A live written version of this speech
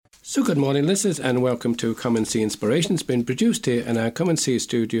So good morning, listeners, and welcome to Come and See Inspirations, being produced here in our Come and See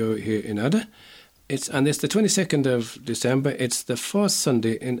studio here in Ada. It's the 22nd of December. It's the fourth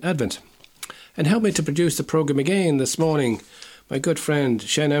Sunday in Advent. And help me to produce the programme again this morning, my good friend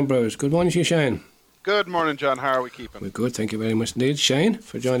Shane Ambrose. Good morning to you, Shane. Good morning, John. How are we keeping? We're good, thank you very much indeed, Shane,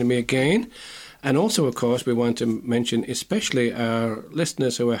 for joining me again. And also, of course, we want to mention especially our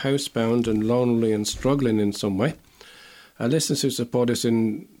listeners who are housebound and lonely and struggling in some way. Our listeners who support us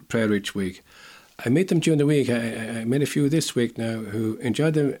in prayer each week. I meet them during the week. I met a few this week now who enjoy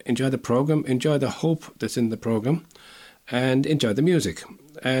the programme, enjoy the hope that's in the programme, and enjoy the music.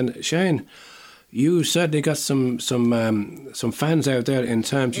 And Shane, you certainly got some fans out there in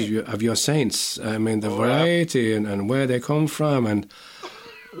terms of your saints. I mean, the variety and where they come from. And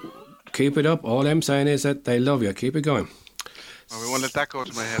keep it up. All I'm saying is that they love you. Keep it going. Oh, we won't let that go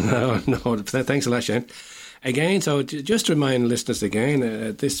to my head. No. Thanks a lot, Shane. Again, so just to remind listeners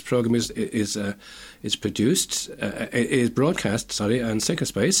again, this program is broadcast on Sacred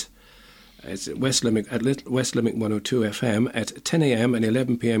Space. It's West Limerick at West Limerick 102 FM at 10 a.m. and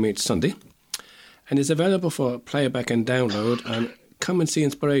 11 p.m. each Sunday, and is available for playback and download on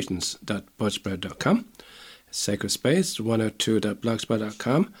comeandseeinspirations.buzzsprout.com, Sacred Space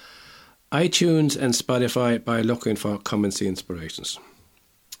 102.blogspot.com, iTunes and Spotify by looking for Come and See Inspirations.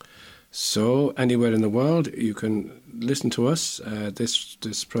 So anywhere in the world you can listen to us.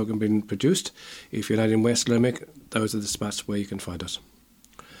 This program being produced. If you're not in West Limerick, those are the spots where you can find us.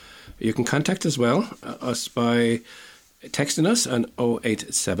 You can contact us by texting us on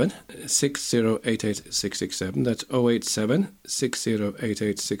 087 6088 667. That's 087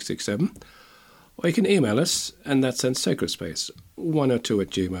 6088 667. Or you can email us, and that's on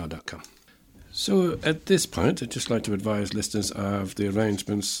sacredspace102@gmail.com. So at this point, I'd just like to advise listeners of the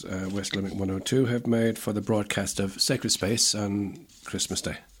arrangements West Limerick 102 have made for the broadcast of Sacred Space on Christmas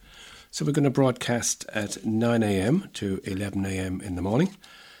Day. So we're going to broadcast at 9 a.m. to 11 a.m. in the morning.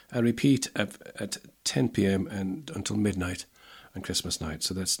 I repeat at 10 p.m. and until midnight on Christmas night.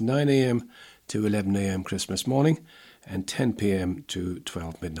 So that's 9 a.m. to 11 a.m. Christmas morning and 10 p.m. to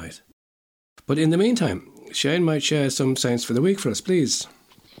 12 midnight. But in the meantime, Shane might share some saints for the week for us, please.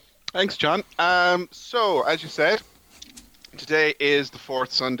 Thanks, John. So, as you said, today is the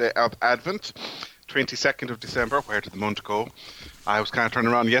fourth Sunday of Advent, 22nd of December. Where did the month go? I was kind of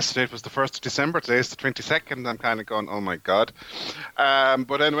turning around yesterday. It was the 1st of December. Today is the 22nd. I'm kind of going, oh my God.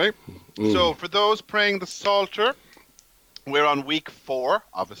 But anyway, So for those praying the Psalter, we're on week 4,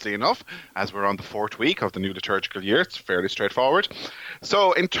 obviously enough, as we're on the 4th week of the new liturgical year. It's fairly straightforward.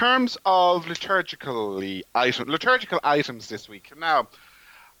 So in terms of liturgical items this week. Now,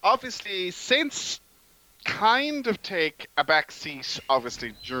 obviously, saints kind of take a back seat,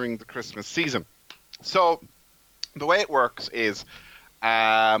 obviously, during the Christmas season. So the way it works is,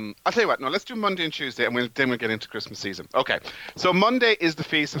 I'll tell you what, no, let's do Monday and Tuesday, and then we'll get into Christmas season. Okay, so Monday is the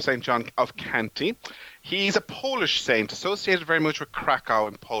feast of St. John of Canty. He's a Polish saint associated very much with Krakow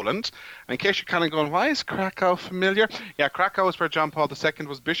in Poland. And in case you're kind of going, why is Krakow familiar? Yeah, Krakow is where John Paul II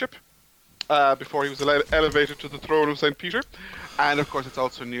was bishop. Before he was elevated to the throne of St. Peter. And, of course, it's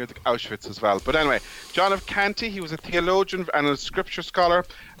also near the Auschwitz as well. But anyway, John of Canty, he was a theologian and a scripture scholar,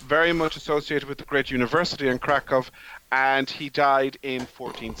 very much associated with the great university in Krakow, and he died in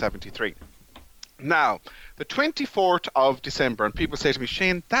 1473. Now, the 24th of December, and people say to me,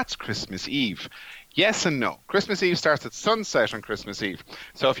 Shane, that's Christmas Eve. Yes and no. Christmas Eve starts at sunset on Christmas Eve.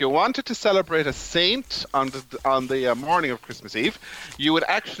 So if you wanted to celebrate a saint on the morning of Christmas Eve, you would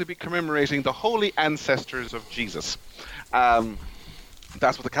actually be commemorating the holy ancestors of Jesus.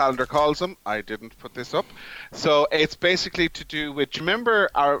 That's what the calendar calls them. I didn't put this up. So it's basically to do with, remember,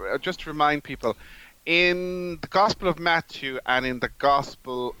 just to remind people, in the Gospel of Matthew and in the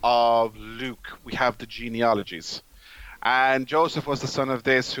Gospel of Luke, we have the genealogies. And Joseph was the son of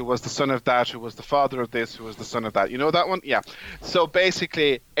this, who was the son of that, who was the father of this, who was the son of that. You know that one? Yeah. So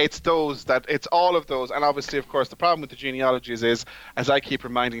basically, it's all of those. And obviously, of course, the problem with the genealogies is, as I keep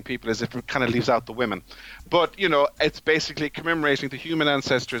reminding people, is it kind of leaves out the women. But, it's basically commemorating the human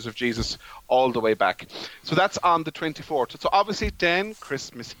ancestors of Jesus all the way back. So that's on the 24th. So obviously then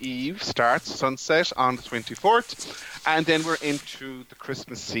Christmas Eve starts, sunset on the 24th. And then we're into the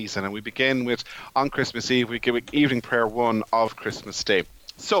Christmas season. And we begin with, on Christmas Eve, we give evening prayer 1 of Christmas Day.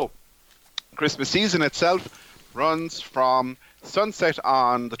 So, Christmas season itself runs from sunset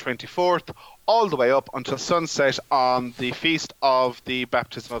on the 24th all the way up until sunset on the Feast of the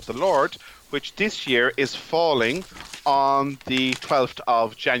Baptism of the Lord, which this year is falling on the 12th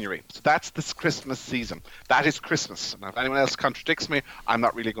of January. So that's this Christmas season. That is Christmas. Now, if anyone else contradicts me, I'm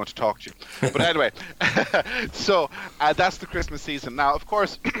not really going to talk to you. But anyway, so that's the Christmas season. Now, of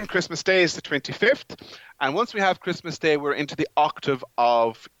course, Christmas Day is the 25th. And once we have Christmas Day, we're into the octave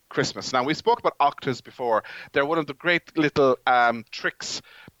of Christmas. Now, we spoke about octaves before. They're one of the great little tricks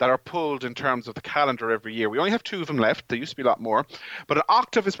that are pulled in terms of the calendar every year. We only have 2 of them left. There used to be a lot more. But an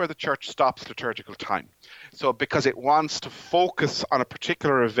octave is where the church stops liturgical time. So because it wants to focus on a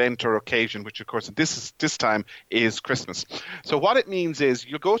particular event or occasion, which of course this time is Christmas. So what it means is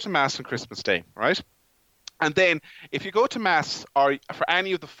you'll go to Mass on Christmas Day, right? And then if you go to Mass or for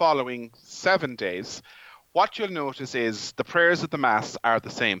any of the following 7 days, what you'll notice is the prayers of the Mass are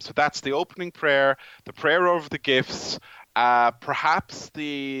the same. So that's the opening prayer, the prayer over the gifts, perhaps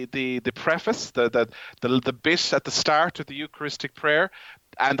the preface, the bit at the start of the Eucharistic prayer,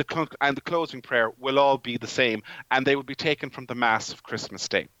 and the closing prayer will all be the same, and they will be taken from the Mass of Christmas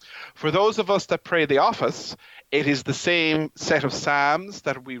Day. For those of us that pray the office, it is the same set of psalms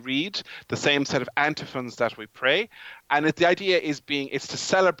that we read, the same set of antiphons that we pray, and the idea is to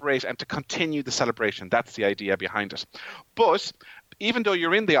celebrate and to continue the celebration. That's the idea behind it. But even though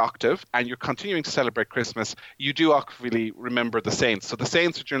you're in the octave and you're continuing to celebrate Christmas, you do really remember the saints. So the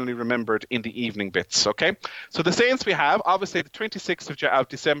saints are generally remembered in the evening bits, okay? So the saints we have, obviously the 26th of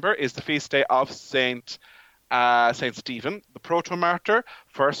December is the feast day of Saint Stephen, the proto-martyr,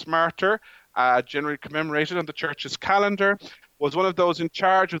 first martyr, generally commemorated on the church's calendar, was one of those in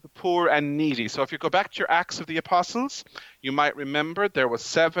charge of the poor and needy. So if you go back to your Acts of the Apostles, you might remember there were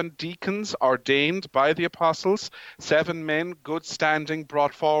 7 deacons ordained by the apostles, 7 men, good standing,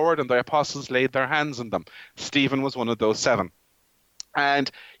 brought forward, and the apostles laid their hands on them. Stephen was one of those 7.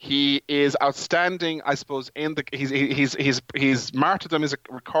 And he is outstanding, I suppose, in his martyrdom is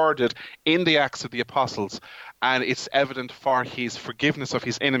recorded in the Acts of the Apostles, and it's evident for his forgiveness of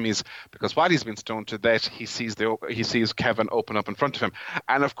his enemies, because while he's been stoned to death, he sees Kevin open up in front of him.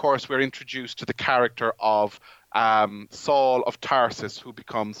 And of course, we're introduced to the character of Saul of Tarsus, who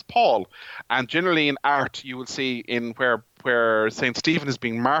becomes Paul. And generally in art, you will see in where St. Stephen is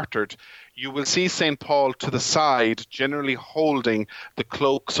being martyred, you will see St. Paul to the side, generally holding the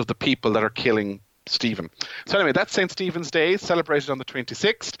cloaks of the people that are killing Stephen. So anyway, that's St. Stephen's Day, celebrated on the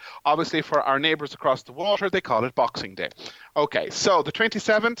 26th. Obviously, for our neighbours across the water, they call it Boxing Day. Okay, so the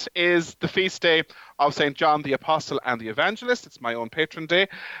 27th is the feast day of St. John the Apostle and the Evangelist. It's my own patron day,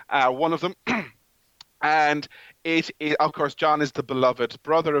 one of them. And it, of course, John is the beloved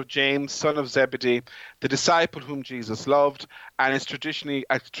brother of James, son of Zebedee, the disciple whom Jesus loved, and is traditionally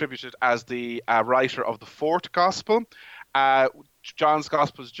attributed as the writer of the 4th Gospel. John's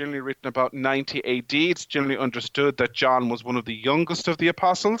Gospel is generally written about 90 AD. It's generally understood that John was one of the youngest of the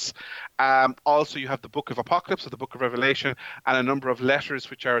apostles. Also, you have the Book of Apocalypse, or the Book of Revelation, and a number of letters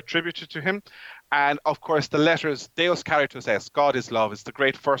which are attributed to him. And, of course, the letters, Deus Caritas Est, God is love, is the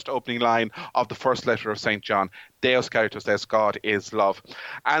great first opening line of the first letter of St. John. Deus Caritas Est, God is love.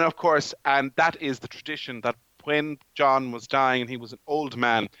 And, of course, and that is the tradition that when John was dying and he was an old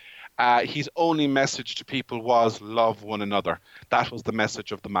man, his only message to people was love one another. That was the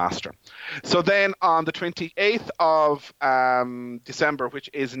message of the Master. So then on the 28th of December, which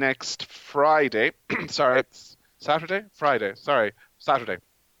is next Friday, Saturday.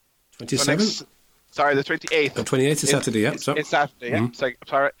 27th? The 28th. The 28th is Saturday, yeah. It's Saturday, yeah.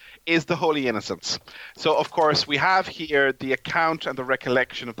 Is the Holy Innocents. So, of course, we have here the account and the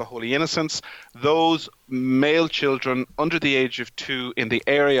recollection of the Holy Innocents, those male children under the age of 2 in the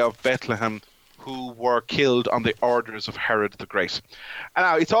area of Bethlehem who were killed on the orders of Herod the Great. And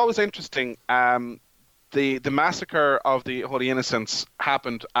now, it's always interesting, the massacre of the Holy Innocents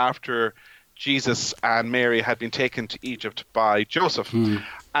happened after Jesus and Mary had been taken to Egypt by Joseph.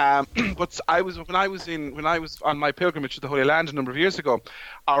 But when I was on my pilgrimage to the Holy Land a number of years ago,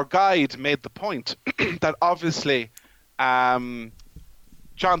 our guide made the point that obviously John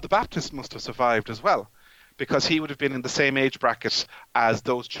the Baptist must have survived as well, because he would have been in the same age bracket as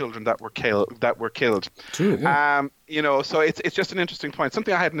those children that were killed. True, yeah. So it's just an interesting point,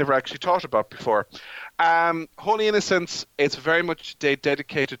 something I had never actually thought about before. Holy Innocents, it's very much a day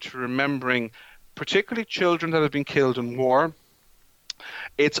dedicated to remembering particularly children that have been killed in war.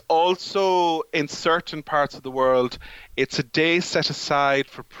 It's also, in certain parts of the world, it's a day set aside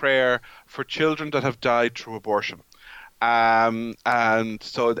for prayer for children that have died through abortion. And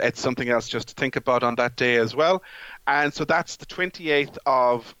so it's something else just to think about on that day as well. And so that's the 28th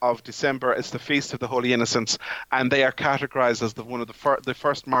of December. It's the Feast of the Holy Innocents, and they are categorized as one of the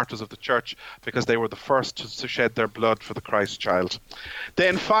first martyrs of the Church because they were the first to shed their blood for the Christ child.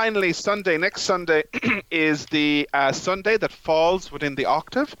 Then finally, next Sunday is the Sunday that falls within the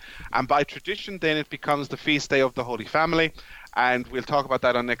octave, and by tradition then it becomes the feast day of the Holy Family. And we'll talk about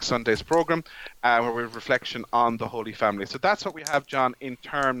that on next Sunday's programme, where we'll reflection on the Holy Family. So that's what we have, John, in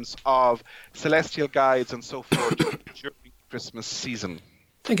terms of celestial guides and so forth during the Christmas season.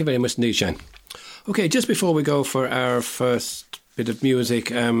 Thank you very much indeed, Shane. Okay, just before we go for our first bit of music,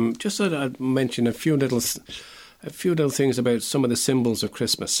 just thought I'd mention a few little things about some of the symbols of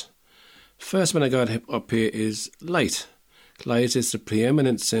Christmas. First one I got up here is light. Light is the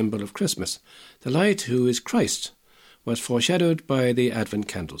preeminent symbol of Christmas. The light, who is Christ, was foreshadowed by the Advent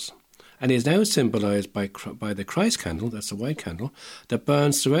candles, and is now symbolised by the Christ candle, that's the white candle, that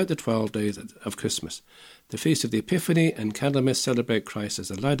burns throughout the 12 days of Christmas. The Feast of the Epiphany and Candlemas celebrate Christ as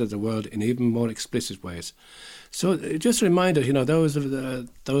the light of the world in even more explicit ways. So just a reminder, those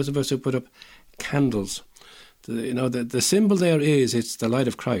of us who put up candles, the symbol there it's the light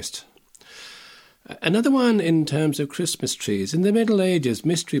of Christ. Another one in terms of Christmas trees. In the Middle Ages,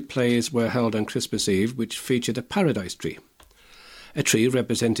 mystery plays were held on Christmas Eve, which featured a paradise tree. A tree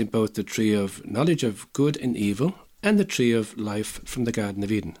representing both the tree of knowledge of good and evil and the tree of life from the Garden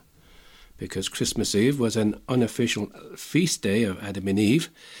of Eden. Because Christmas Eve was an unofficial feast day of Adam and Eve,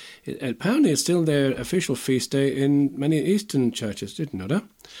 apparently it's still their official feast day in many Eastern churches. Didn't know that.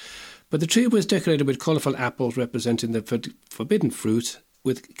 But the tree was decorated with colourful apples representing the forbidden fruit,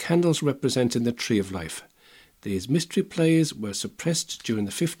 with candles representing the tree of life. These mystery plays were suppressed during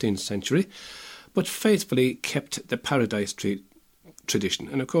the 15th century, but faithfully kept the paradise tree tradition.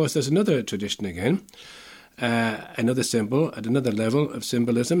 And of course, there's another tradition again, another symbol at another level of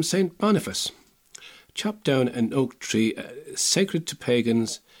symbolism, St. Boniface chopped down an oak tree sacred to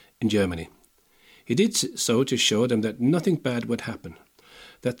pagans in Germany. He did so to show them that nothing bad would happen,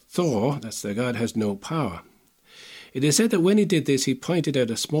 that Thor, that's their god, has no power. It is said that when he did this, he pointed out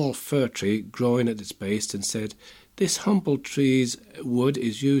a small fir tree growing at its base and said, "This humble tree's wood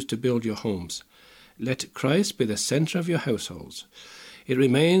is used to build your homes. Let Christ be the centre of your households. Its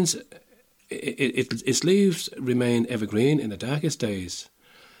leaves remain evergreen in the darkest days.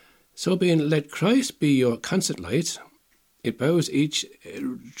 So being, let Christ be your constant light. It bows each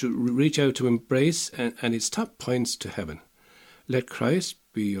to reach out to embrace, and its top points to heaven. Let Christ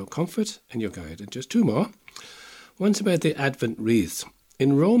be your comfort and your guide." And just two more. Once about the Advent wreaths.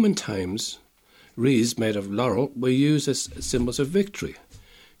 In Roman times, wreaths made of laurel were used as symbols of victory.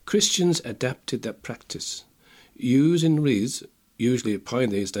 Christians adapted that practice, using wreaths, usually a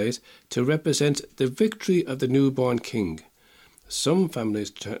pine these days, to represent the victory of the newborn king. Some families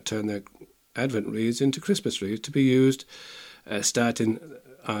turn their Advent wreaths into Christmas wreaths to be used starting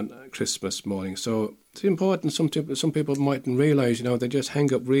on Christmas morning. So it's important. Some people mightn't realise, they just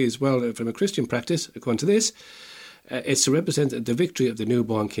hang up wreaths. Well, from a Christian practice, according to this, it's to represent the victory of the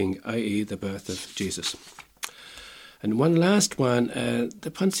newborn king, i.e. the birth of Jesus. And one last one,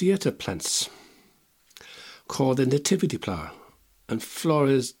 the Poinsettia plants, called the nativity flower, and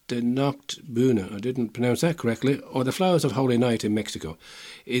Flores de Noctbuna, I didn't pronounce that correctly, or the flowers of Holy Night in Mexico.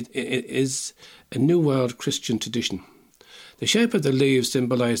 It is a New World Christian tradition. The shape of the leaves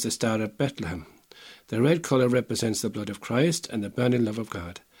symbolise the Star of Bethlehem. The red colour represents the blood of Christ and the burning love of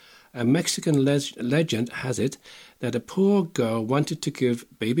God. A Mexican legend has it that a poor girl wanted to give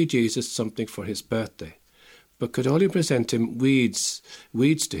baby Jesus something for his birthday, but could only present him weeds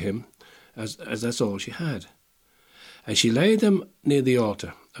to him, as that's all she had. As she laid them near the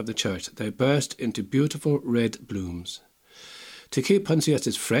altar of the church, they burst into beautiful red blooms. To keep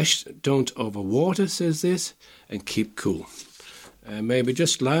poinsettias fresh, don't overwater, says this, and keep cool. Maybe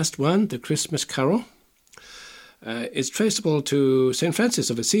just last one, the Christmas Carol. It's traceable to St. Francis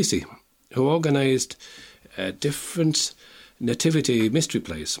of Assisi, who organised different nativity mystery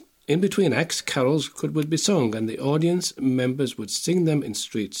plays. In between acts, carols would be sung, and the audience members would sing them in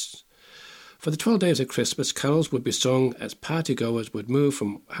streets. For the 12 days of Christmas, carols would be sung as partygoers would move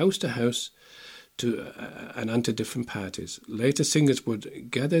from house to house and onto different parties. Later, singers would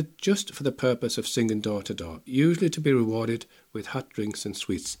gather just for the purpose of singing door to door, usually to be rewarded with hot drinks and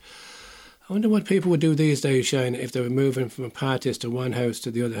sweets. I wonder what people would do these days, Shane, if they were moving from parties to one house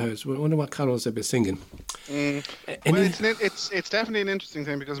to the other house. I wonder what carols they'd be singing. Well, it's definitely an interesting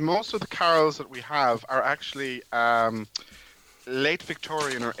thing, because most of the carols that we have are actually late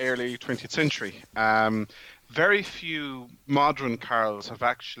Victorian or early 20th century. Very few modern carols have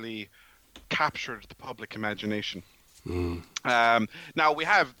actually captured the public imagination. Now we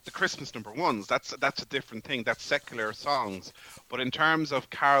have the Christmas number ones. That's a different thing. That's secular songs. But in terms of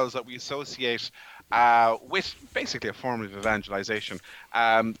carols that we associate with basically a form of evangelization,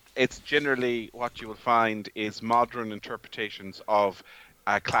 it's generally what you will find is modern interpretations of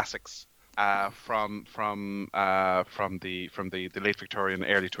classics from the late Victorian,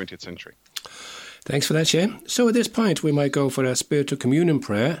 early 20th century. Thanks for that, Shane. So at this point, we might go for a spiritual communion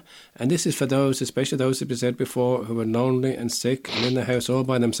prayer. And this is for those, especially those who have said before, who are lonely and sick and in the house all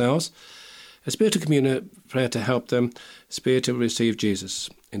by themselves. A spiritual communion prayer to help them spiritually receive Jesus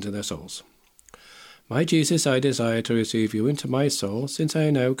into their souls. My Jesus, I desire to receive you into my soul, since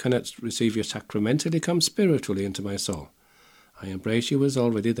I now cannot receive you sacramentally, come spiritually into my soul. I embrace you as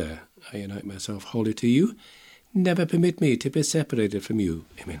already there. I unite myself wholly to you. Never permit me to be separated from you.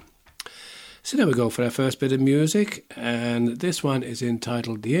 Amen. So there we go for our first bit of music, and this one is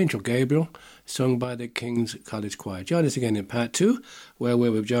entitled The Angel Gabriel, sung by the King's College Choir. Join us again in part 2, where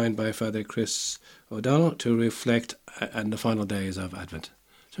we will be joined by Father Chris O'Donnell to reflect on the final days of Advent.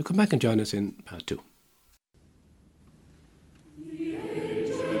 So come back and join us in part 2.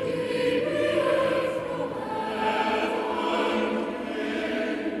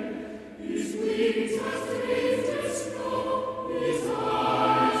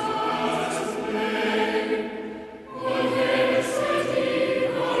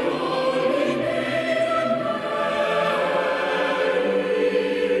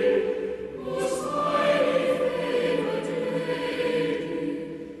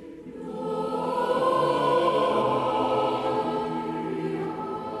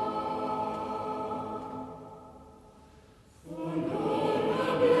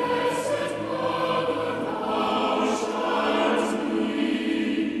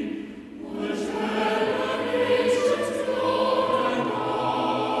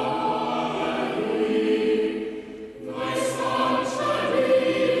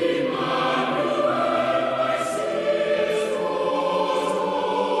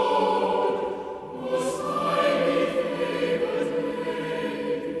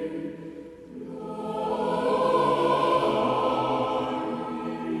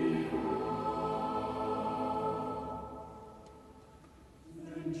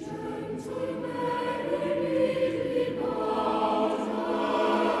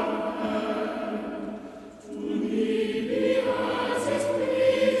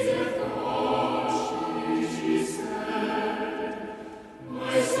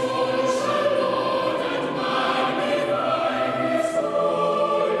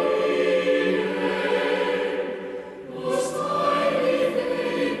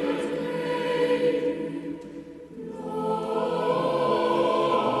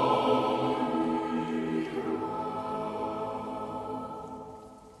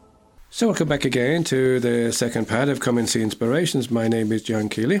 So welcome back again to the second part of Come and See Inspirations. My name is John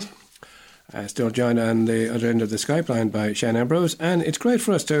Keeley. Still joined on the other end of the Skype line by Shane Ambrose. And it's great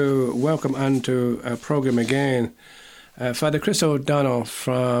for us to welcome onto our programme again Father Chris O'Donnell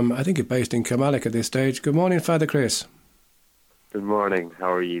from, I think you're based in Kilmallock at this stage. Good morning, Father Chris. Good morning.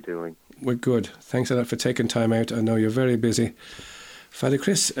 How are you doing? We're good. Thanks a lot for taking time out. I know you're very busy. Father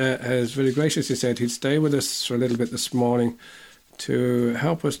Chris has very graciously said he'd stay with us for a little bit this morning to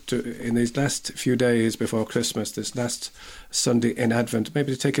help us to, in these last few days before Christmas, this last Sunday in Advent,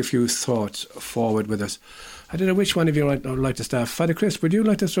 maybe to take a few thoughts forward with us. I don't know which one of you would like to start. Father Chris, would you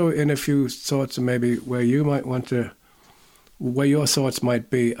like to throw in a few thoughts and maybe where you might want to, where your thoughts might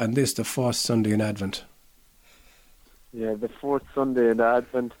be on this, the fourth Sunday in Advent? Yeah, the fourth Sunday in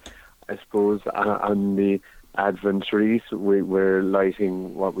Advent, I suppose, on the Advent wreath, we're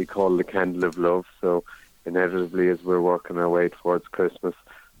lighting what we call the candle of love. So inevitably, as we're working our way towards Christmas,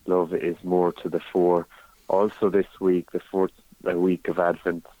 love is more to the fore. Also this week, the fourth week of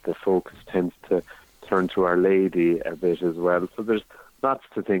Advent, the focus tends to turn to Our Lady a bit as well. So there's lots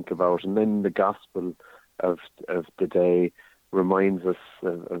to think about. And then the Gospel of the day reminds us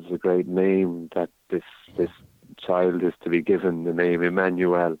of the great name that this child is to be given, the name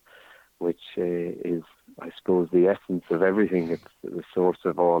Emmanuel, which is, I suppose, the essence of everything. It's the source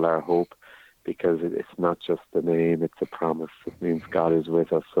of all our hope, because it's not just the name, it's a promise. It means God is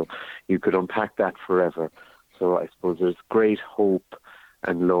with us. So you could unpack that forever. So I suppose there's great hope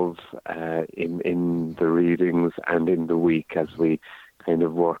and love in the readings and in the week as we kind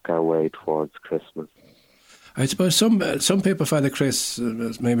of work our way towards Christmas. I suppose some people, Father Chris,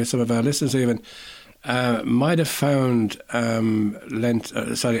 maybe some of our listeners even, might have found Advent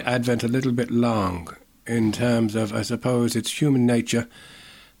a little bit long in terms of, I suppose, it's human nature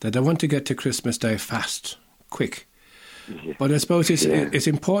that I want to get to Christmas Day fast, quick. Yeah. But I suppose it's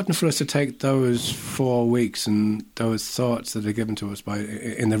important for us to take those 4 weeks and those thoughts that are given to us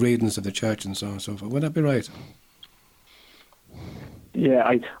in the readings of the church and so on and so forth. Would that be right? Yeah,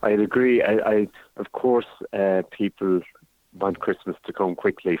 I'd agree. I of course, people want Christmas to come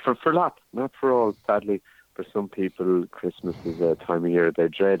quickly for lots, not for all. Sadly, for some people, Christmas is a time of year they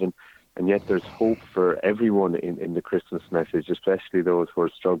dread, and yet there's hope for everyone in the Christmas message, especially those who are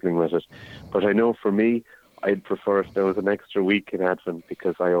struggling with it. But I know for me, I'd prefer if there was an extra week in Advent,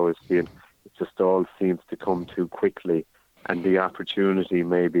 because I always feel it just all seems to come too quickly, and the opportunity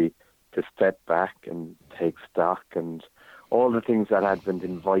maybe to step back and take stock and all the things that Advent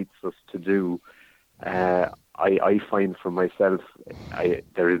invites us to do. I find for myself,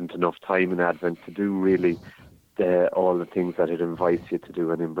 there isn't enough time in Advent to do really all the things that it invites you to do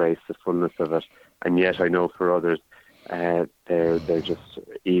and embrace the fullness of it. And yet I know for others, they're just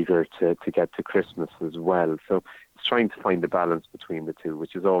eager to get to Christmas as well. So it's trying to find the balance between the two,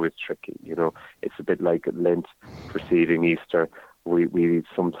 which is always tricky. You know, it's a bit like Lent preceding Easter. We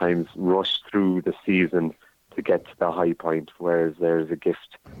sometimes rush through the season to get to the high point, whereas there's a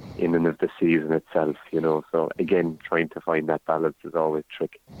gift in and of the season itself, you know. So again, trying to find that balance is always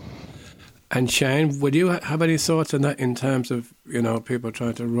tricky. And Shane, would you have any thoughts on that in terms of, you know, people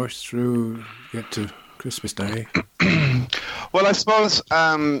trying to rush through, get to Christmas Day? Well, I suppose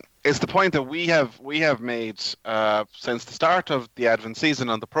it's the point that we have made since the start of the Advent season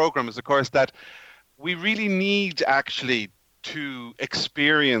on the programme is, of course, that we really need actually to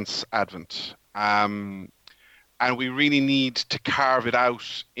experience Advent. And we really need to carve it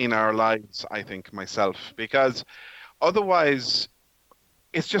out in our lives, I think, myself, because otherwise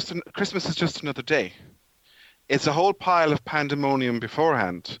Christmas is just another day. It's a whole pile of pandemonium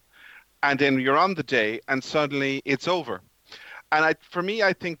beforehand, and then you're on the day and suddenly it's over. And for me,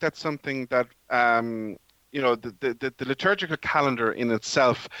 I think that's something that, you know, the liturgical calendar in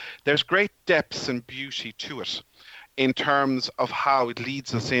itself, there's great depths and beauty to it, in terms of how it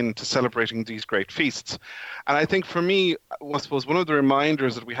leads us into celebrating these great feasts. And I think for me, I suppose one of the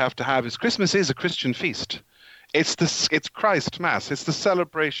reminders that we have to have is Christmas is a Christian feast. It's Christ Mass. It's the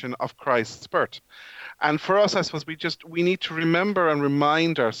celebration of Christ's birth. And for us, I suppose we need to remember and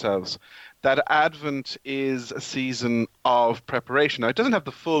remind ourselves that Advent is a season of preparation. Now, it doesn't have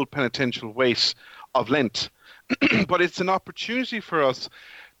the full penitential weight of Lent, but it's an opportunity for us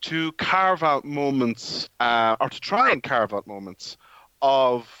to carve out moments, or to try and carve out moments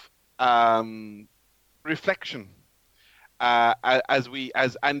of reflection as we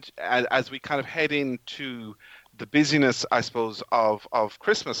kind of head into the busyness, I suppose, of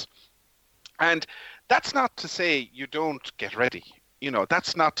Christmas. And that's not to say you don't get ready. You know,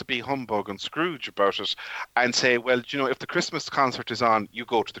 that's not to be humbug and Scrooge about it and say, well, you know, if the Christmas concert is on, you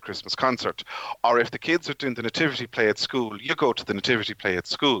go to the Christmas concert. Or if the kids are doing the nativity play at school, you go to the nativity play at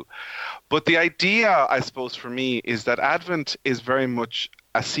school. But the idea, I suppose, for me is that Advent is very much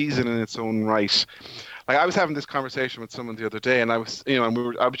a season in its own right. Like, I was having this conversation with someone the other day, and I was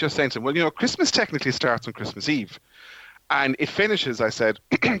just saying to them, well, you know, Christmas technically starts on Christmas Eve. And it finishes, I said,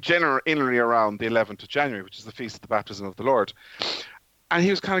 generally around the 11th of January, which is the Feast of the Baptism of the Lord. And he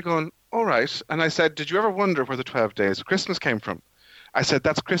was kind of going, all right. And I said, did you ever wonder where the 12 days of Christmas came from? I said,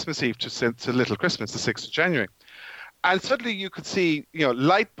 that's Christmas Eve to Little Christmas, the 6th of January. And suddenly you could see, you know,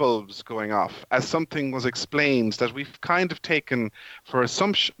 light bulbs going off as something was explained that we've kind of taken for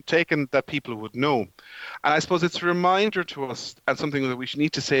assumption, taken that people would know. And I suppose it's a reminder to us, and something that we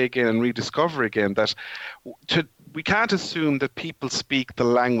need to say again and rediscover again, that we can't assume that people speak the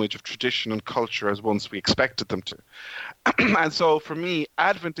language of tradition and culture as once we expected them to. And so for me,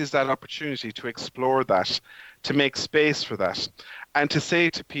 Advent is that opportunity to explore that, to make space for that, and to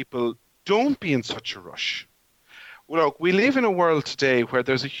say to people, don't be in such a rush. Look, we live in a world today where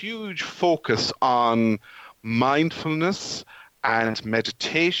there's a huge focus on mindfulness and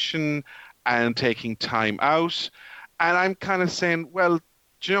meditation and taking time out. And I'm kind of saying, well,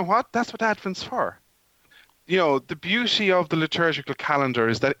 do you know what? That's what Advent's for. You know, the beauty of the liturgical calendar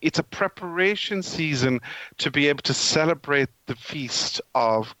is that it's a preparation season to be able to celebrate the feast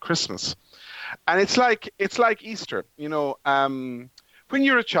of Christmas. And it's like Easter, you know, when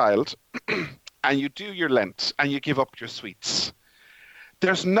you're a child and you do your Lent and you give up your sweets,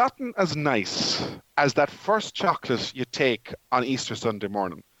 there's nothing as nice as that first chocolate you take on Easter Sunday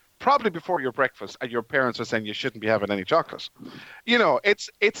morning, probably before your breakfast, and your parents are saying you shouldn't be having any chocolate. You know, it's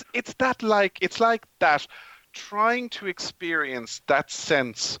like that, trying to experience that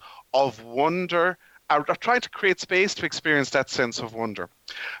sense of wonder, or trying to create space to experience that sense of wonder.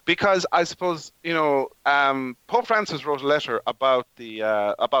 Because I suppose, you know, Pope Francis wrote a letter about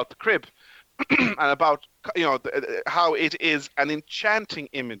the crib, and about how it is an enchanting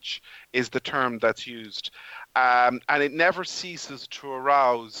image is the term that's used, and it never ceases to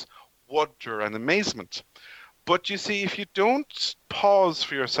arouse wonder and amazement. But you see, if you don't pause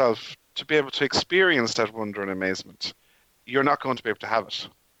for yourself to be able to experience that wonder and amazement, you're not going to be able to have it.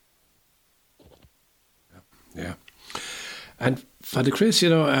 Yeah. And Father Chris,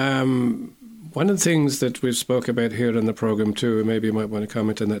 one of the things that we've spoke about here in the programme too, and maybe you might want to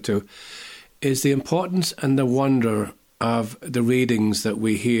comment on that too, is the importance and the wonder of the readings that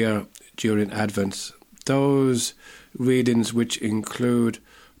we hear during Advent. Those readings which include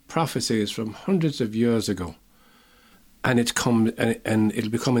prophecies from hundreds of years ago, and and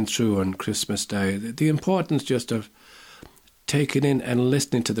it'll be coming through on Christmas Day. The importance just of taking in and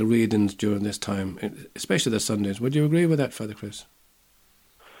listening to the readings during this time, especially the Sundays. Would you agree with that, Father Chris?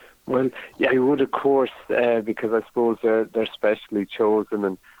 Well, yeah, I would, of course, because I suppose they're specially chosen,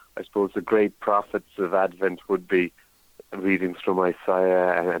 and I suppose the great prophets of Advent would be readings from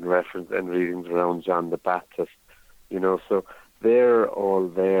Isaiah and readings around John the Baptist. So they're all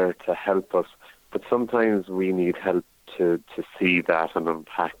there to help us, but sometimes we need help to see that and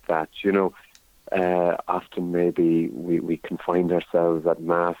unpack that. Often maybe we can find ourselves at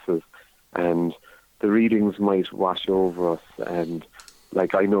masses and the readings might wash over us. And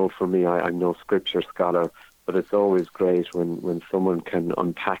like, I know for me, I'm no scripture scholar, but it's always great when someone can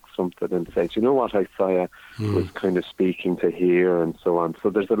unpack something and say, you know what Isaiah was kind of speaking to here, and so on. So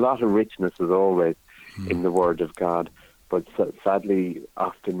there's a lot of richness, as always, in the Word of God. But sadly,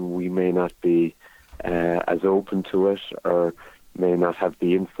 often we may not be as open to it, or may not have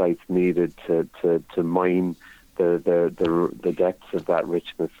the insights needed to mine the depths of that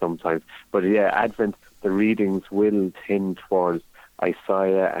richness sometimes. But yeah, Advent, the readings will tend towards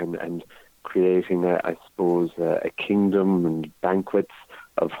Isaiah and creating, I suppose, a kingdom and banquets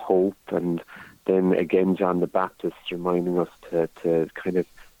of hope. And then again, John the Baptist reminding us to kind of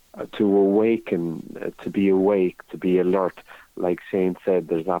to awaken, to be awake, to be alert. Like Shane said,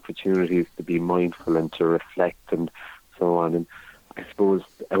 there's opportunities to be mindful and to reflect and so on. And I suppose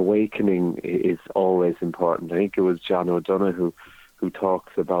awakening is always important. I think it was John O'Donoghue who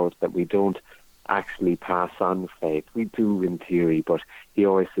talks about that we don't actually pass on faith. We do in theory, but he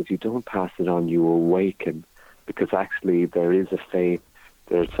always says you don't pass it on, you awaken, because actually there is a faith,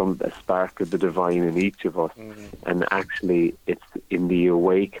 there's a spark of the divine in each of us, and actually it's in the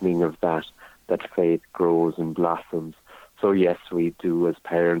awakening of that faith grows and blossoms. So yes, we do as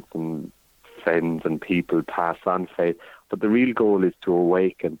parents and friends and people pass on faith, but the real goal is to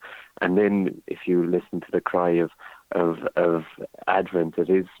awaken. And then if you listen to the cry of Advent, it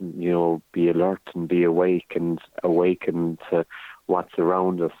is, be alert and be awake and awaken to what's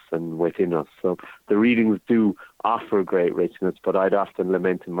around us and within us. So the readings do offer great richness, but I'd often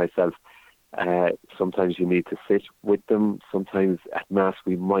lament in myself, sometimes you need to sit with them. Sometimes at Mass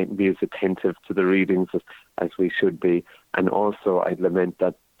we mightn't be as attentive to the readings as we should be. And also I'd lament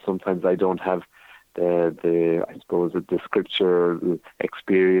that sometimes I don't have the I suppose the scripture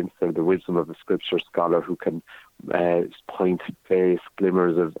experience or the wisdom of a scripture scholar who can point various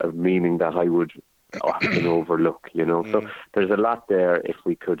glimmers of meaning that I would often overlook, So there's a lot there if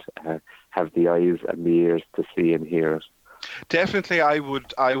we could have the eyes and the ears to see and hear it. Definitely, I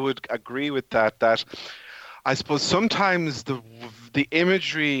would agree with that. That I suppose sometimes the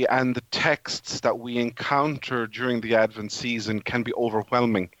imagery and the texts that we encounter during the Advent season can be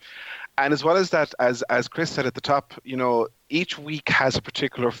overwhelming. And as well as that, as Chris said at the top, each week has a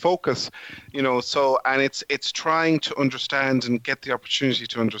particular focus, and it's trying to understand and get the opportunity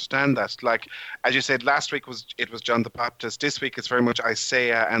to understand that. Like, as you said, last week it was John the Baptist. This week it's very much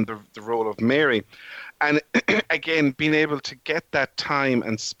Isaiah and the role of Mary. And again, being able to get that time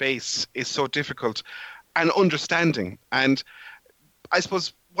and space is so difficult, and understanding. And I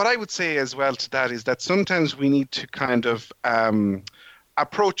suppose what I would say as well to that is that sometimes we need to kind of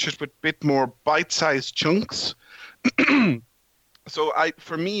approach it with a bit more bite-sized chunks. So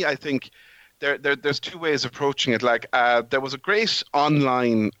for me, I think there's two ways of approaching it. Like there was a great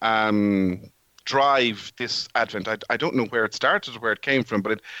online drive this Advent. I don't know where it started or where it came from,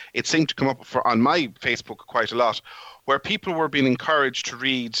 but it seemed to come up on my Facebook quite a lot, where people were being encouraged to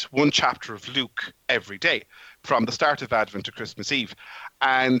read one chapter of Luke every day from the start of Advent to Christmas Eve.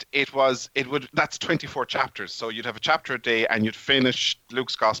 And that's 24 chapters. So you'd have a chapter a day and you'd finish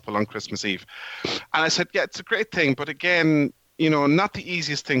Luke's Gospel on Christmas Eve. And I said, yeah, it's a great thing. But again, not the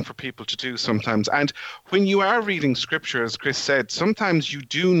easiest thing for people to do sometimes. And when you are reading scripture, as Chris said, sometimes you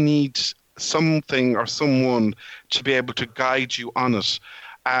do need something or someone to be able to guide you on it.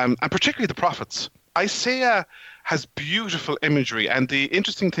 And particularly the prophets. Isaiah has beautiful imagery. And the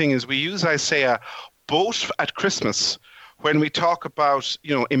interesting thing is we use Isaiah both at Christmas, when we talk about,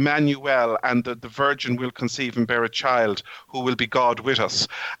 Emmanuel, and the virgin will conceive and bear a child who will be God with us.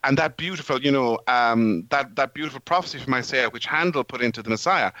 And that beautiful, that beautiful prophecy from Isaiah, which Handel put into the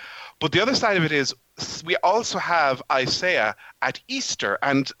Messiah. But the other side of it is we also have Isaiah at Easter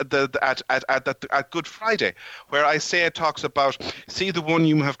and at Good Friday, where Isaiah talks about, see the one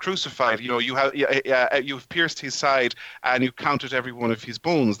you have crucified, you've pierced his side and you counted every one of his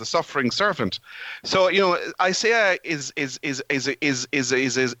bones, the suffering servant. So Isaiah is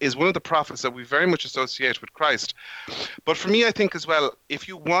one of the prophets that we very much associate with Christ. But for me, I think as well, if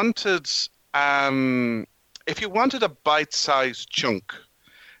you wanted a bite-sized chunk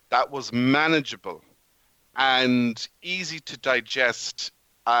that was manageable and easy to digest,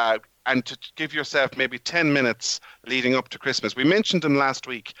 and to give yourself maybe 10 minutes leading up to Christmas. We mentioned them last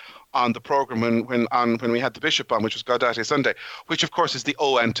week on the program when we had the Bishop on, which was Gaudete Sunday, which of course is the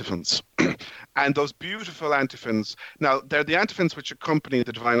O antiphons. And those beautiful antiphons, now they're the antiphons which accompany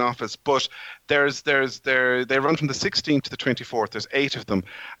the Divine Office, but they run from the 16th to the 24th. There's 8 of them.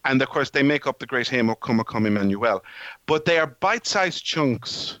 And of course they make up the great hymn, O Come, Emmanuel. But they are bite-sized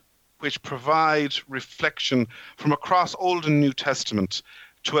chunks which provide reflection from across Old and New Testament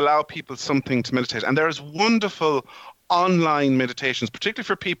to allow people something to meditate. And there's wonderful online meditations, particularly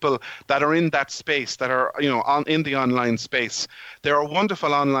for people that are in that space, that are in the online space. There are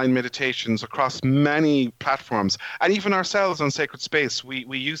wonderful online meditations across many platforms, and even ourselves on Sacred Space, we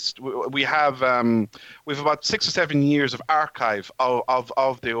have about 6 or 7 years of archive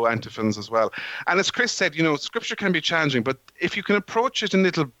of the O antiphons as well. And as Chris said, Scripture can be challenging, but if you can approach it in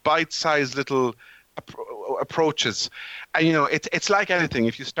little bite-sized little approaches, and it's like anything.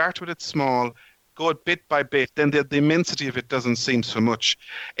 If you start with it small, go it bit by bit, then the immensity of it doesn't seem so much.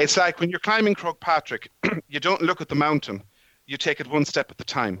 It's like when you're climbing Croagh-Patrick, you don't look at the mountain, you take it one step at a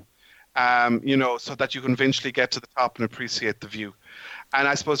time, so that you can eventually get to the top and appreciate the view. And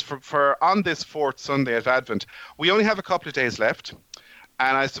I suppose for on this fourth Sunday of Advent, we only have a couple of days left,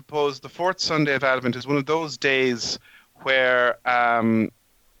 and I suppose the fourth Sunday of Advent is one of those days where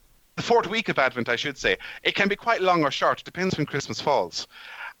the fourth week of Advent, I should say, it can be quite long or short. It depends when Christmas falls.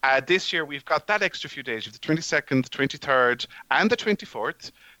 This year, we've got that extra few days. You have the 22nd, 23rd, and the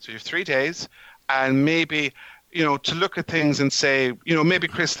 24th. So you have 3 days. And maybe, to look at things and say, maybe,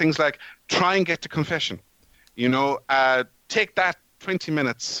 Chris, things like try and get to confession. Take that 20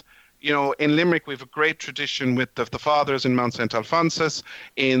 minutes. In Limerick, we have a great tradition with the fathers in Mount St. Alphonsus,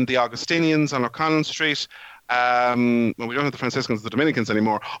 in the Augustinians on O'Connell Street. We don't have the Franciscans, the Dominicans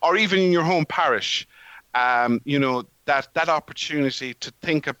anymore, or even in your home parish. That opportunity to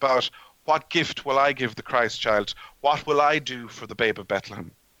think about, what gift will I give the Christ child? What will I do for the babe of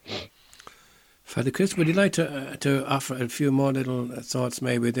Bethlehem? Father Chris, would you like to offer a few more little thoughts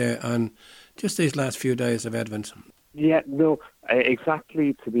maybe there on just these last few days of Advent? Yeah, no,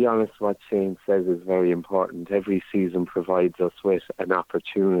 exactly, to be honest, what Shane says is very important. Every season provides us with an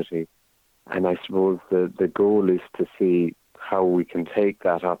opportunity, and I suppose the goal is to see how we can take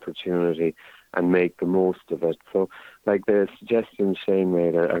that opportunity and make the most of it. So, like the suggestions Shane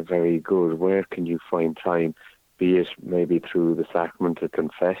made are very good. Where can you find time, be it maybe through the sacrament of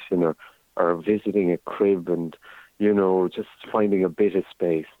confession or visiting a crib, and, just finding a bit of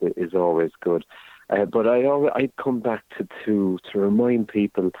space is always good. But I'd come back to remind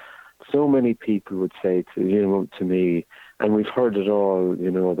people, so many people would say to me, and we've heard it all,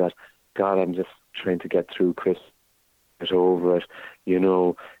 that, God, I'm just trying to get through Christmas, get over it,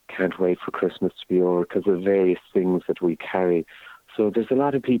 can't wait for Christmas to be over because of various things that we carry. So there's a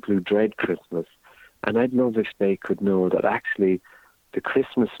lot of people who dread Christmas, and I'd love if they could know that actually the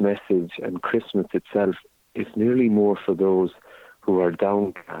Christmas message and Christmas itself is nearly more for those who are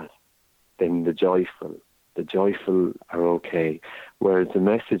downcast than the joyful. The joyful are okay, whereas the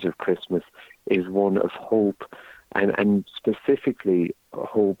message of Christmas is one of hope, and specifically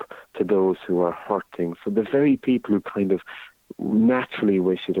hope to those who are hurting, for the very people who kind of naturally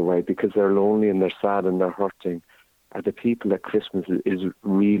wish it away because they're lonely and they're sad and they're hurting, are the people that Christmas is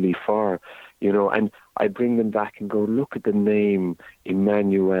really for, and I bring them back and go, look at the name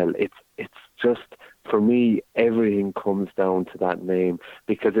Emmanuel. It's just, for me, everything comes down to that name,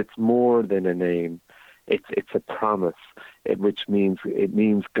 because it's more than a name. It's a promise, which means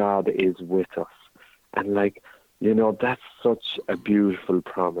God is with us. And that's such a beautiful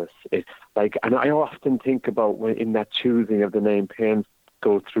promise. And I often think about when in that choosing of the name, parents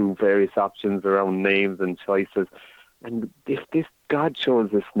go through various options around names and choices. And if God chose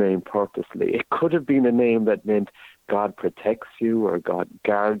this name purposely, it could have been a name that meant God protects you, or God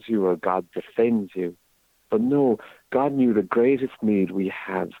guards you, or God defends you. But no, God knew the greatest need we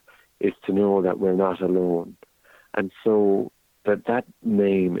have is to know that we're not alone. And so that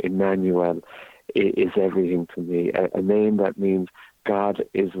name, Emmanuel, is everything to me. A name that means God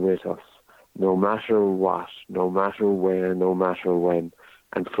is with us, no matter what, no matter where, no matter when.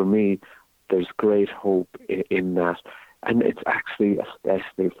 And for me, there's great hope in that. And it's actually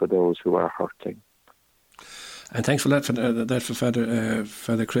especially for those who are hurting. And thanks for that for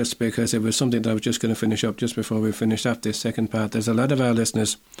Father Chris, because it was something that I was just going to finish up just before we finish up this second part. There's a lot of our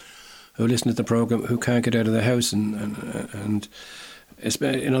listeners who listen to the programme who can't get out of the house, and it's,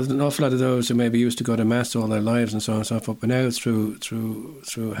 an awful lot of those who maybe used to go to Mass all their lives and so on and so forth, but now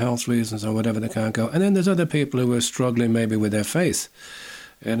through health reasons or whatever they can't go. And then there's other people who are struggling maybe with their faith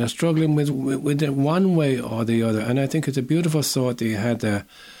and are struggling with it one way or the other. And I think it's a beautiful thought that you had there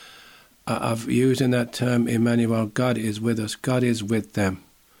of using that term, Emmanuel, God is with us, God is with them.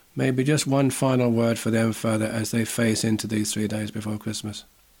 Maybe just one final word for them, Father, as they face into these 3 days before Christmas.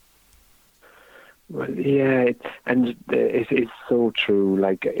 Well, yeah, it's so true.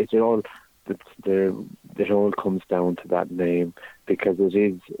 Like it all comes down to that name, because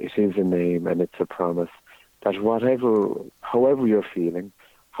it is a name and it's a promise that however you're feeling,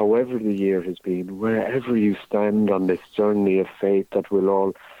 however the year has been, wherever you stand on this journey of faith that we'll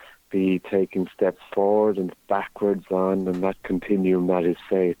all be taking steps forward and backwards on, and that continuum that is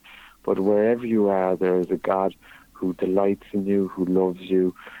faith. But wherever you are, there is a God who delights in you, who loves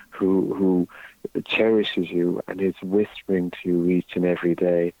you, who cherishes you, and is whispering to you each and every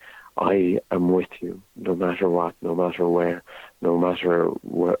day, I am with you, no matter what, no matter where, no matter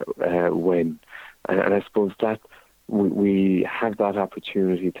when. And I suppose that we have that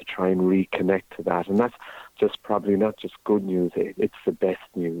opportunity to try and reconnect to that. And that's just probably not just good news, it's the best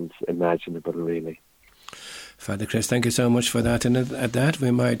news imaginable, really. Father Chris, thank you so much for that. And at that,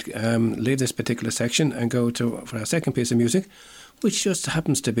 we might leave this particular section and go for our second piece of music, which just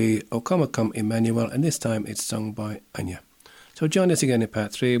happens to be O Come, O Come, Emmanuel, and this time it's sung by Anya. So join us again in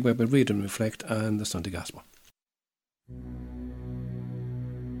part 3, where we read and reflect on the Sunday Gospel.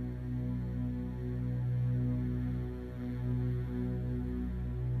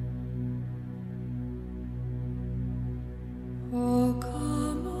 O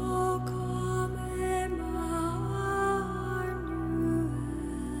come, Emmanuel,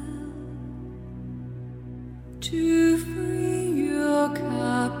 to free your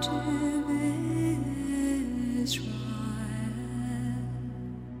captive Israel,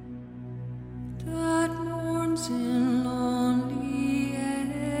 that mourns in lonely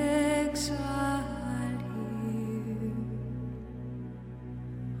exile here,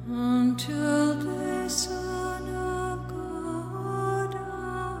 until the Son of God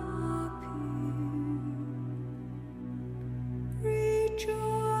appear.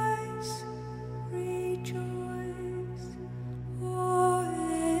 Rejoice, rejoice, O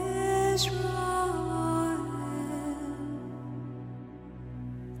Israel,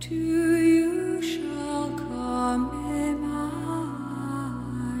 to you shall come and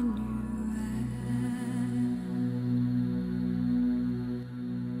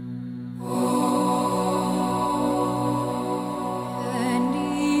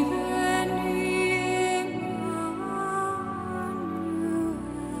even Emmanuel,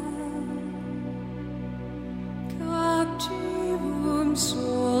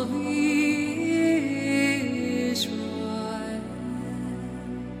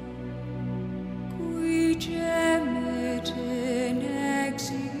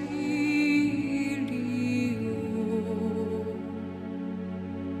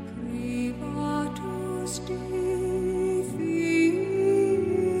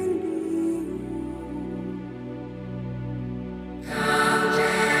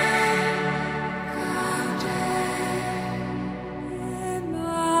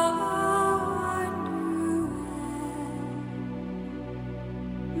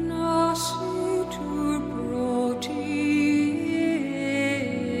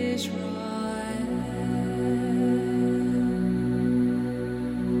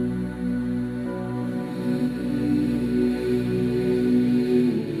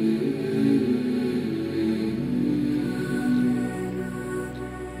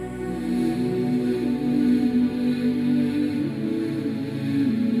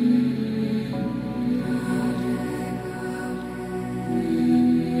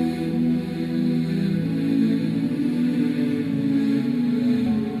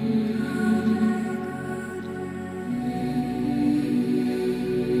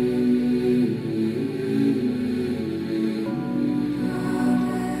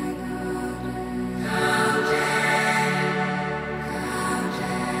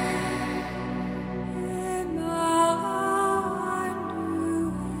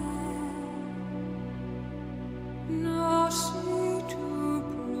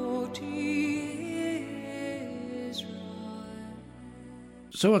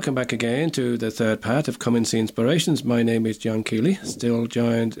 So welcome back again to the third part of Come and See Inspirations. My name is John Keeley, still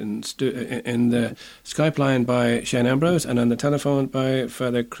joined in the Skype line by Shane Ambrose and on the telephone by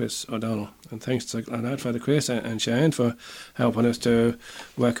Father Chris O'Donnell. And thanks to that, Father Chris and Shane, for helping us to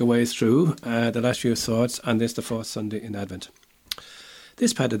work our way through the last few thoughts on this, the fourth Sunday in Advent.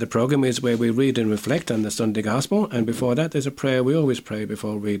 This part of the programme is where we read and reflect on the Sunday Gospel, and before that there's a prayer we always pray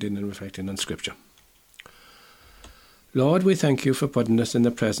before reading and reflecting on Scripture. Lord, we thank you for putting us in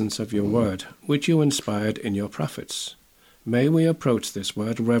the presence of your word, which you inspired in your prophets. May we approach this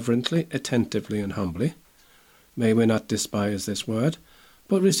word reverently, attentively and humbly. May we not despise this word,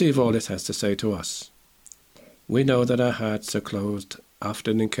 but receive all it has to say to us. We know that our hearts are closed,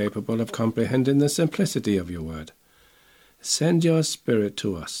 often incapable of comprehending the simplicity of your word. Send your Spirit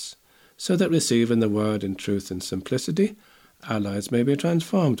to us, so that receiving the word in truth and simplicity, our lives may be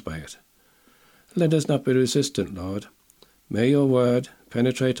transformed by it. Let us not be resistant, Lord. May your word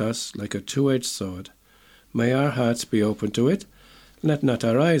penetrate us like a two-edged sword. May our hearts be open to it. Let not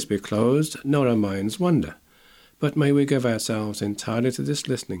our eyes be closed, nor our minds wander. But may we give ourselves entirely to this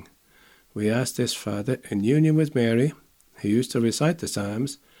listening. We ask this, Father, in union with Mary, who used to recite the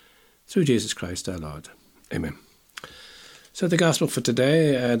Psalms, through Jesus Christ our Lord. Amen. So the Gospel for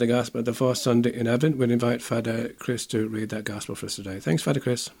today, the Gospel of the fourth Sunday in Advent, we'll invite Father Chris to read that Gospel for us today. Thanks, Father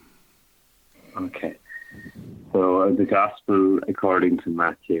Chris. Okay. So the Gospel according to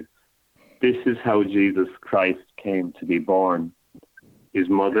Matthew. This is how Jesus Christ came to be born. His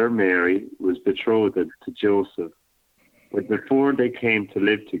mother Mary was betrothed to Joseph, but before they came to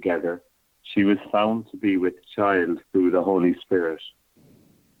live together, she was found to be with child through the Holy Spirit.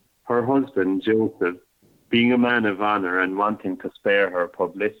 Her husband Joseph, being a man of honor and wanting to spare her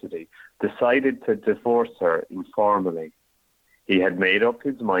publicity, decided to divorce her informally. He had made up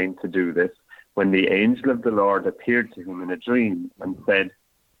his mind to do this when the angel of the Lord appeared to him in a dream and said,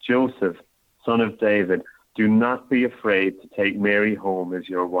 Joseph, son of David, do not be afraid to take Mary home as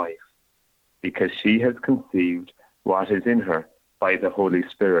your wife, because she has conceived what is in her by the Holy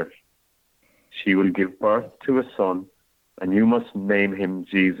Spirit. She will give birth to a son, and you must name him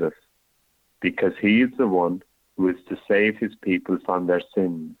Jesus, because he is the one who is to save his people from their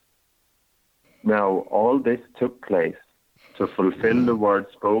sins. Now all this took place to fulfill the word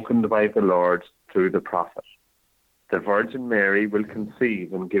spoken by the Lord through the prophet. The Virgin Mary will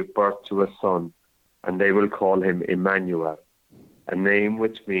conceive and give birth to a son, and they will call him Emmanuel, a name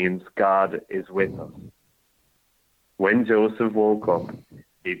which means God is with us. When Joseph woke up,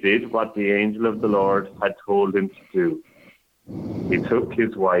 he did what the angel of the Lord had told him to do. He took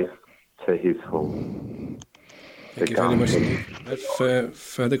his wife to his home. Thank you very much indeed.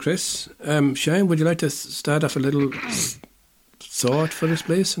 Father Chris. Shane, would you like to start off a little thought for this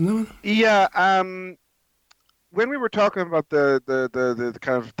place? Yeah, when we were talking about the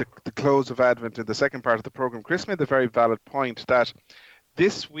kind of the close of Advent in the second part of the program, Chris made the very valid point that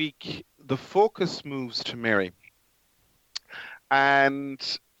this week the focus moves to Mary. And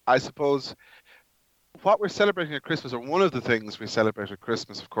I suppose what we're celebrating at Christmas, or one of the things we celebrate at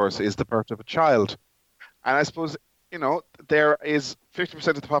Christmas, of course, is the birth of a child. And I suppose, there is 50%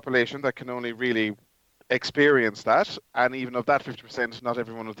 of the population that can only really experience that. And even of that 50%, not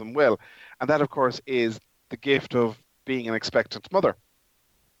every one of them will. And that, of course, is the gift of being an expectant mother.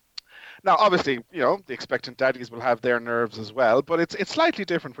 Now, obviously, the expectant daddies will have their nerves as well, but it's slightly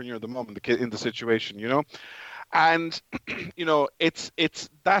different when you're the mum in the situation, And, it's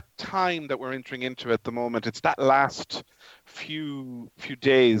that time that we're entering into at the moment. It's that last few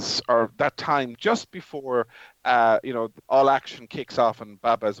days, or that time just before, all action kicks off and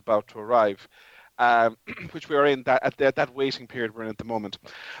Baba is about to arrive, which we are in, that waiting period we're in at the moment.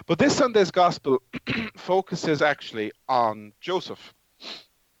 But this Sunday's Gospel focuses actually on Joseph.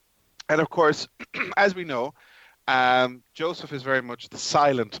 And of course, as we know, Joseph is very much the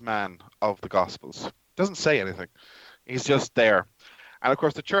silent man of the Gospels. Doesn't say anything. He's just there. And of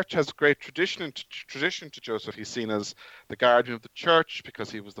course, the church has great tradition to Joseph. He's seen as the guardian of the church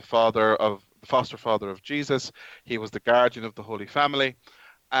because he was the foster father of Jesus. He was the guardian of the Holy Family.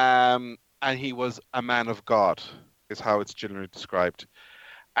 And he was a man of God, is how it's generally described.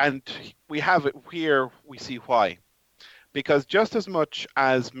 And we have it here, we see why. Because just as much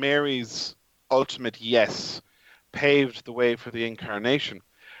as Mary's ultimate yes paved the way for the incarnation,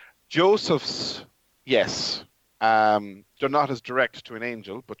 Joseph's yes, they're not as direct to an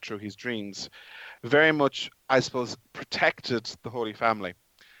angel, but through his dreams, very much, I suppose, protected the Holy Family.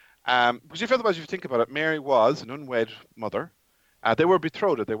 Because if otherwise you think about it, Mary was an unwed mother. They were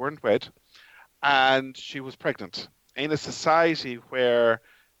betrothed, they weren't wed, and she was pregnant. In a society where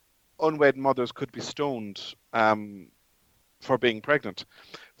unwed mothers could be stoned for being pregnant.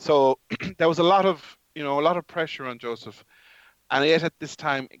 So there was a lot of pressure on Joseph, and yet at this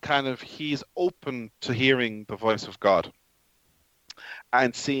time, kind of, he's open to hearing the voice of God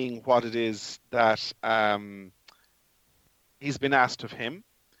and seeing what it is that he's been asked of him.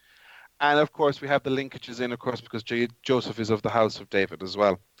 And of course, we have the linkages in, of course, because Joseph is of the house of David as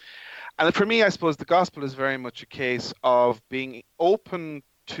well. And for me, I suppose the gospel is very much a case of being open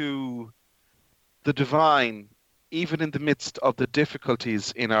to the divine, even in the midst of the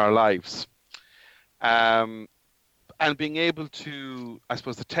difficulties in our lives. And being able to, I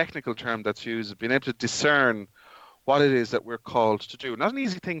suppose the technical term that's used, being able to discern what it is that we're called to do. Not an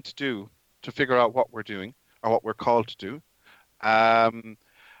easy thing to do, to figure out what we're doing or what we're called to do.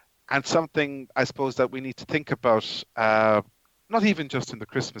 And something, I suppose, that we need to think about, not even just in the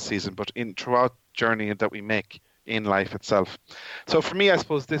Christmas season, but throughout the journey that we make in life itself. So for me, I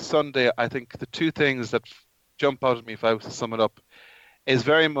suppose this Sunday, I think the two things that jump out at me, if I was to sum it up, is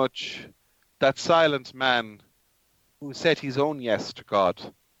very much that silent man who said his own yes to God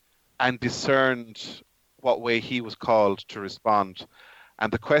and discerned what way he was called to respond.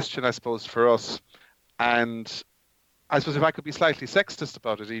 And the question, I suppose, for us, and I suppose if I could be slightly sexist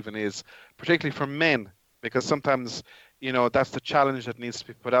about it even, is particularly for men, because sometimes, that's the challenge that needs to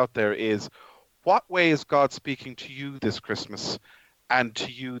be put out there, is what way is God speaking to you this Christmas and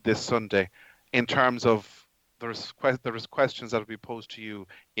to you this Sunday in terms of the questions that will be posed to you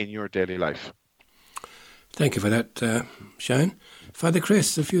in your daily life? Thank you for that, Shane. Father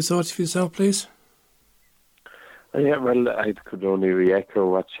Chris, a few thoughts for yourself, please? Yeah, well, I could only re-echo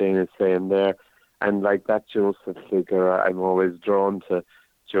what Shane is saying there. And like that Joseph figure, I'm always drawn to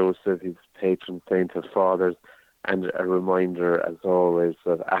Joseph, his patron saint of fathers, and a reminder, as always,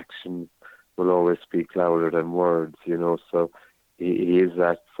 that action will always speak louder than words, So he is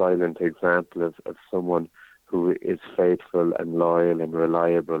that silent example of someone who is faithful and loyal and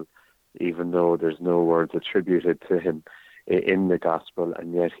reliable, even though there's no words attributed to him in the gospel,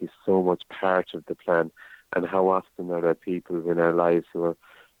 and yet he's so much part of the plan. And how often are there people in our lives who are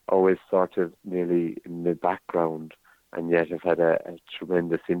always sort of nearly in the background and yet have had a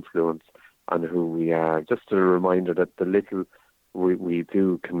tremendous influence on who we are. Just a reminder that the little we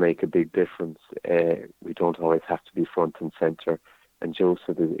do can make a big difference. We don't always have to be front and centre. And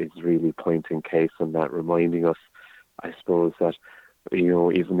Joseph is really pointing case on that, reminding us, I suppose, that,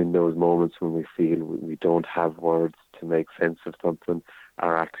 even in those moments when we feel we don't have words to make sense of something,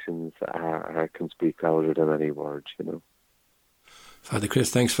 our actions can speak louder than any words, Father Chris,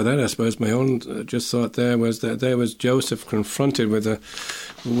 thanks for that. I suppose my own just thought there was that there was Joseph confronted with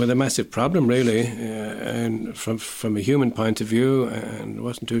a massive problem, really, and from a human point of view, and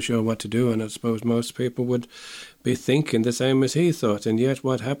wasn't too sure what to do. And I suppose most people would be thinking the same as he thought. And yet,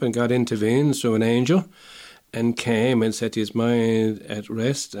 what happened? God intervened through an angel and came and set his mind at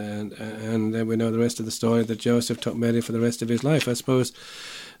rest. And then we know the rest of the story, that Joseph took Mary for the rest of his life. I suppose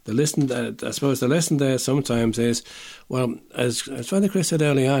the lesson there sometimes is, well, as Father Chris said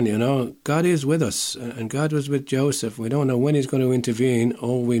early on, God is with us, and God was with Joseph. We don't know when he's going to intervene.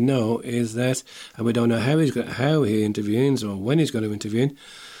 All we know is that, and we don't know how he intervenes or when he's going to intervene,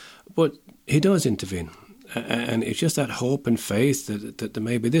 but he does intervene. And it's just that hope and faith that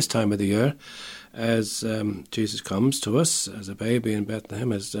maybe this time of the year, as Jesus comes to us as a baby in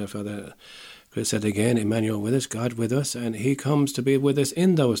Bethlehem, as Father Chris said again, Emmanuel with us, God with us, and he comes to be with us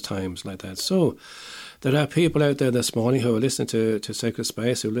in those times like that. So there are people out there this morning who are listening to Sacred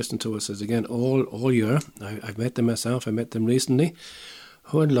Space, who listen to us as again all year. I've met them myself, I met them recently,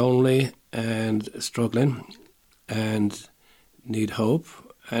 who are lonely and struggling and need hope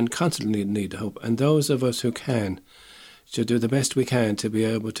and constantly need hope. And those of us who can should do the best we can to be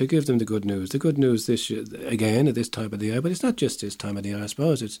able to give them the good news. The good news this year, again, at this time of the year, but it's not just this time of the year, I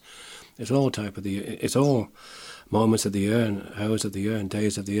suppose. It's all type of the year. It's all moments of the year and hours of the year and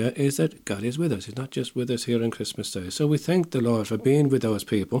days of the year, is that God is with us. He's not just with us here on Christmas Day. So we thank the Lord for being with those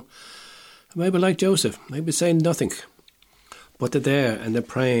people. Maybe like Joseph, maybe saying nothing, but they're there and they're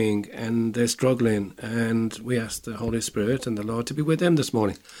praying and they're struggling, and we ask the Holy Spirit and the Lord to be with them this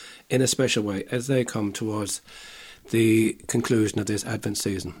morning in a special way as they come towards the conclusion of this Advent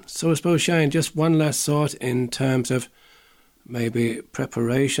season. So I suppose, Shane, just one last thought in terms of maybe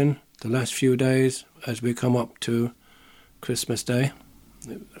preparation, the last few days as we come up to Christmas Day.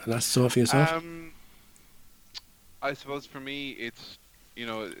 Last thought for yourself? I suppose for me, it's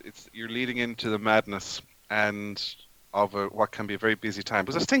you're leading into the madness and of what can be a very busy time,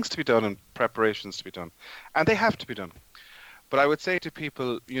 because there's things to be done and preparations to be done, and they have to be done. But I would say to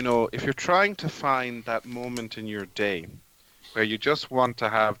people, if you're trying to find that moment in your day where you just want to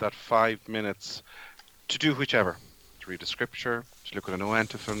have that 5 minutes to do whichever, to read a scripture, to look at an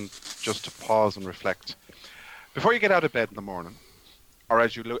antiphon, just to pause and reflect. Before you get out of bed in the morning, or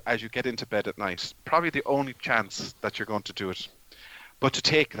as you get into bed at night, probably the only chance that you're going to do it, but to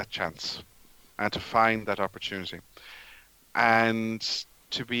take that chance and to find that opportunity and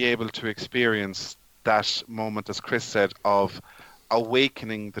to be able to experience that moment, as Chris said, of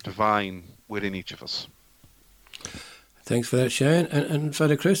awakening the divine within each of us. Thanks for that, Shane. And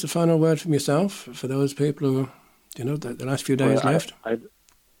Father Chris, a final word from yourself for those people who, the last few days left.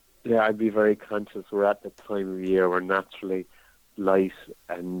 I'd be very conscious. We're at the time of year where naturally light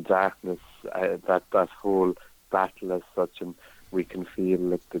and darkness, that whole battle as such, and we can feel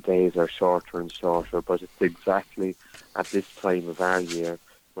like the days are shorter and shorter, but it's exactly at this time of our year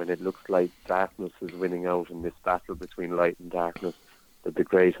when it looks like darkness is winning out in this battle between light and darkness, that the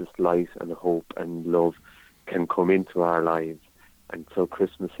greatest light and hope and love can come into our lives. And so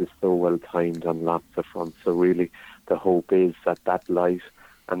Christmas is so well timed on lots of fronts. So really the hope is that light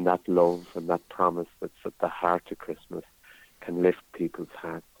and that love and that promise that's at the heart of Christmas can lift people's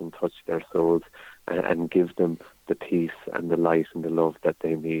hearts and touch their souls and give them the peace and the light and the love that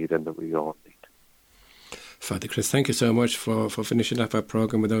they need and that we all need. Father Chris, thank you so much for finishing up our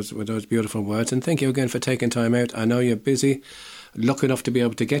programme with those beautiful words, and thank you again for taking time out. I know you're busy, lucky enough to be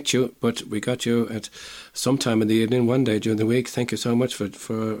able to get you, but we got you at some time in the evening, one day during the week. Thank you so much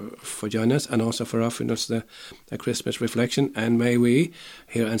for joining us and also for offering us the Christmas reflection. And may we,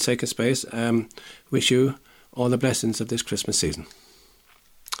 here in Sacred Space, wish you all the blessings of this Christmas season.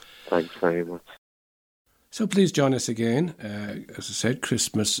 Thanks very much. So please join us again, as I said,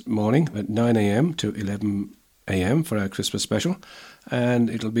 Christmas morning at 9 a.m. to 11 a.m. for our Christmas special, and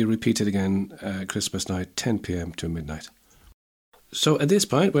it'll be repeated again Christmas night, 10 p.m. to midnight. So at this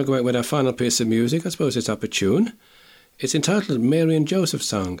point, we'll go out with our final piece of music. I suppose it's opportune. It's entitled Mary and Joseph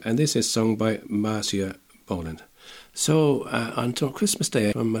Song, and this is sung by Marcia Boland. So until Christmas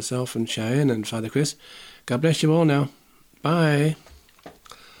Day, from myself and Cheyenne and Father Chris, God bless you all now. Bye.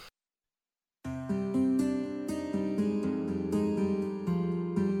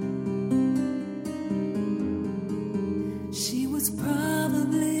 She was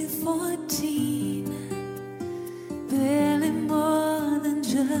probably 14, barely more than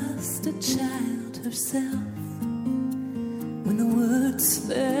just a child herself, when the words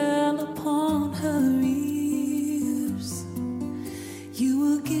fell upon her ears. You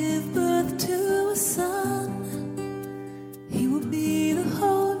will give birth to a son, he will be the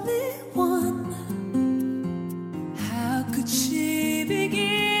Holy One. How could she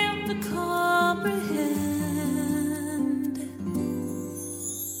begin to comprehend?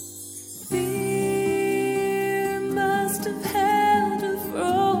 Fear must have held her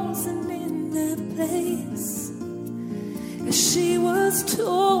frozen in that place, as she was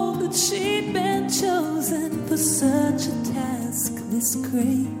told that she'd been chosen for such a task this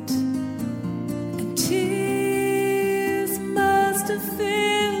great. And tears must have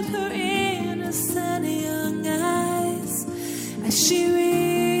filled her innocent young eyes as she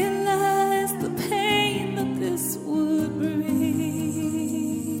realized the pain that this would bring.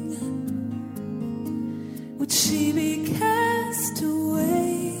 Would she be cast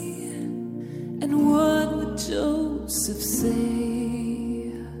away? And what would Joseph say?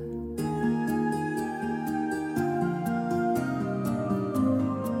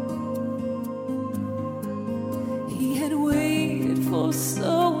 He had waited for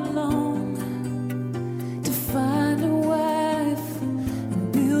so long to find a wife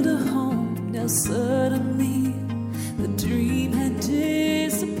and build a home. Now suddenly the dream had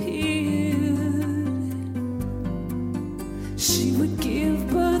disappeared. She would give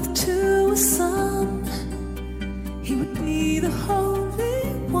birth to a son, he would be the Holy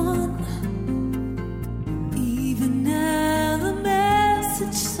One. Even now the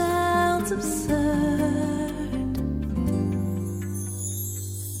message sounds absurd.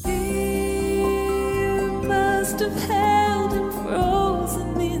 Fear must have held him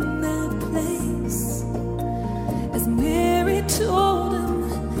frozen in that place, as Mary told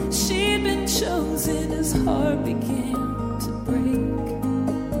him she'd been chosen. His heart began to break,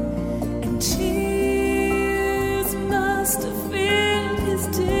 and tears must have filled his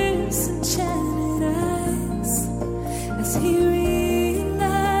disenchanted eyes as he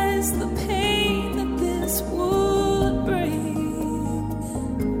realized the pain that this would bring.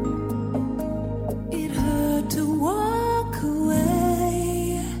 It hurt to walk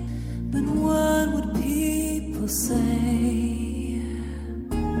away, but what would people say?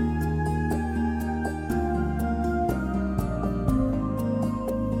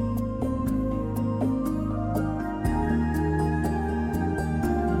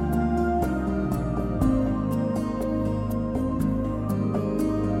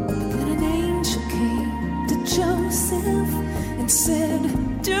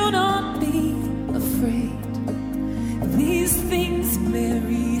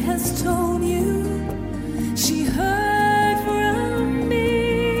 just told